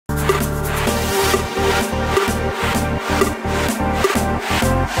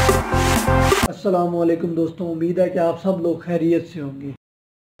अस्सलामुअलैकुम दोस्तों, उम्मीद है कि आप सब लोग खैरियत से होंगे।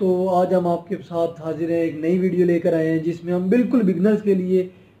 तो आज हम आपके साथ हाजिर हैं, एक नई वीडियो लेकर आए हैं जिसमें हम बिल्कुल बिगनर्स के लिए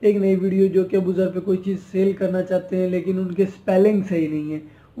एक नई वीडियो जो कि अबूज़र पे कोई चीज़ सेल करना चाहते हैं लेकिन उनके स्पेलिंग सही नहीं है,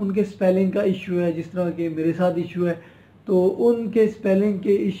 उनके स्पेलिंग का इशू है, जिस तरह के मेरे साथ इशू है। तो उनके स्पेलिंग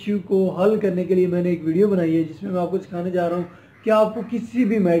के इशू को हल करने के लिए मैंने एक वीडियो बनाई है जिसमें मैं आपको सिखाने जा रहा हूँ कि आपको किसी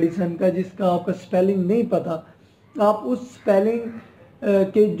भी मेडिसिन का जिसका आपका स्पेलिंग नहीं पता, आप उस स्पेलिंग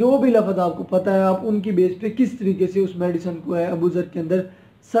के जो भी लफ्ज़ आपको पता है आप उनकी बेस पे किस तरीके से उस मेडिसिन को है अबूज़र के अंदर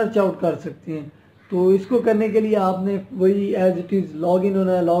सर्च आउट कर सकते हैं। तो इसको करने के लिए आपने वही as it is log in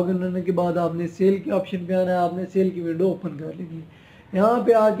होना है। लॉग इन होने के बाद आपने सेल के ऑप्शन पे आना है, आपने सेल की विंडो ओपन कर लेनी है। यहाँ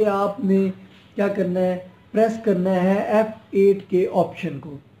पे आके आपने क्या करना है, प्रेस करना है F8 के ऑप्शन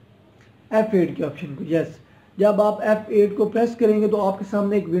को, F8 के ऑप्शन को। यस, जब आप F8 को प्रेस करेंगे तो आपके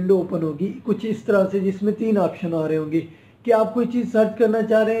सामने एक विंडो ओपन होगी कुछ इस तरह से, जिसमें 3 ऑप्शन आ रहे होंगे कि आप कोई चीज़ सर्च करना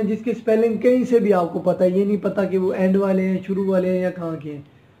चाह रहे हैं जिसके स्पेलिंग कहीं से भी आपको पता है, ये नहीं पता कि वो एंड वाले हैं, शुरू वाले हैं या कहाँ के हैं।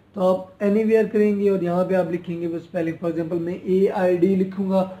 तो आप एनीवेयर करेंगे और यहाँ पे आप लिखेंगे वो स्पेलिंग। फॉर एग्जांपल मैं AID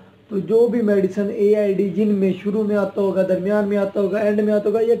लिखूँगा, तो जो भी मेडिसिन AID जिनमें शुरू में आता होगा, दरमियान में आता होगा, एंड में आता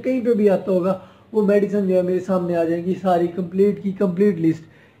होगा या कहीं पे भी आता होगा, वो मेडिसिन जो है मेरे सामने आ जाएंगी सारी कंप्लीट की कंप्लीट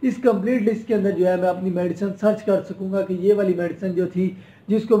लिस्ट। इस कंप्लीट लिस्ट के अंदर जो है मैं अपनी मेडिसिन सर्च कर सकूँगा कि ये वाली मेडिसिन जो थी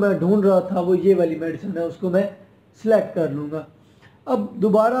जिसको मैं ढूंढ रहा था वो ये वाली मेडिसिन है, उसको मैं सिलेक्ट कर लूँगा। अब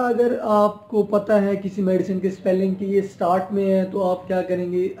दोबारा अगर आपको पता है किसी मेडिसिन के स्पेलिंग की ये स्टार्ट में है तो आप क्या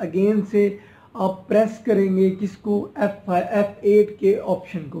करेंगे, अगेन से आप प्रेस करेंगे किसको, F8 के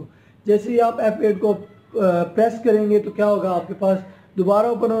ऑप्शन को। जैसे ही आप F8 को प्रेस करेंगे तो क्या होगा, आपके पास दोबारा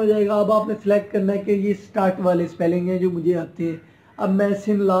ओपन हो जाएगा। अब आपने सेलेक्ट करना है कि ये स्टार्ट वाले स्पेलिंग हैं जो मुझे आते हैं। अब मैं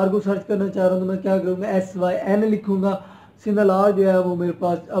सिनलार को सर्च करना चाह रहा हूँ तो मैं क्या करूँगा, SYN लिखूँगा। सिनलार जो है वो मेरे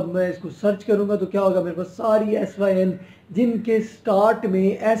पास, अब मैं इसको सर्च करूँगा तो क्या होगा, मेरे पास सारी SYN जिनके स्टार्ट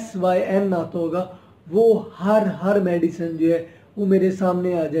में SYN आता होगा वो हर मेडिसिन जो है वो मेरे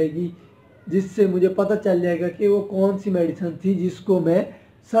सामने आ जाएगी, जिससे मुझे पता चल जाएगा कि वो कौन सी मेडिसिन थी जिसको मैं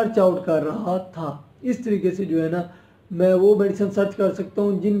सर्च आउट कर रहा था। इस तरीके से जो है ना मैं वो मेडिसिन सर्च कर सकता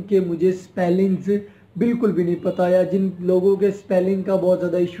हूँ जिनके मुझे स्पेलिंग्स बिल्कुल भी नहीं पता, या जिन लोगों के स्पेलिंग का बहुत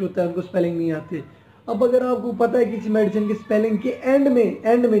ज़्यादा इशू होता है, उनको स्पेलिंग नहीं आते। अब अगर आपको पता है किसी मेडिसिन के स्पेलिंग के एंड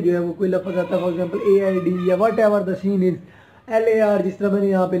में जो है वो कोई लफ्ज़ आता है, फॉर एग्जांपल AID या what ever the scene is, LAR जिस तरह मैंने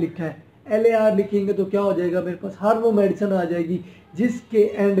यहाँ पे लिखा है, LAR लिखेंगे तो क्या हो जाएगा, मेरे पास हर वो मेडिसिन आ जाएगी जिसके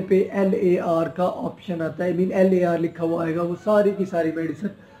एंड पे LAR का ऑप्शन आता है, मीन LAR लिखा हुआ आएगा, वो सारी की सारी मेडिसिन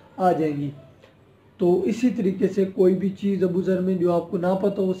आ जाएंगी। तो इसी तरीके से कोई भी चीज़ अबूज़र में जो आपको ना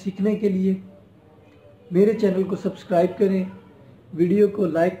पता हो, सीखने के लिए मेरे चैनल को सब्सक्राइब करें, वीडियो को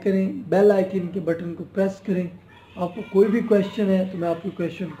लाइक करें, बेल आइकन के बटन को प्रेस करें। आपको कोई भी क्वेश्चन है तो मैं आपके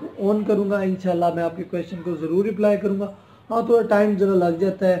क्वेश्चन को ऑन करूंगा, इंशाल्लाह मैं आपके क्वेश्चन को ज़रूर रिप्लाई करूंगा। हाँ, थोड़ा टाइम ज़रा लग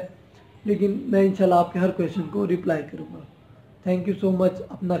जाता है लेकिन मैं इंशाल्लाह आपके हर क्वेश्चन को रिप्लाई करूंगा। थैंक यू सो मच,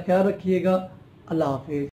 अपना ख्याल रखिएगा। अल्लाह हाफिज़।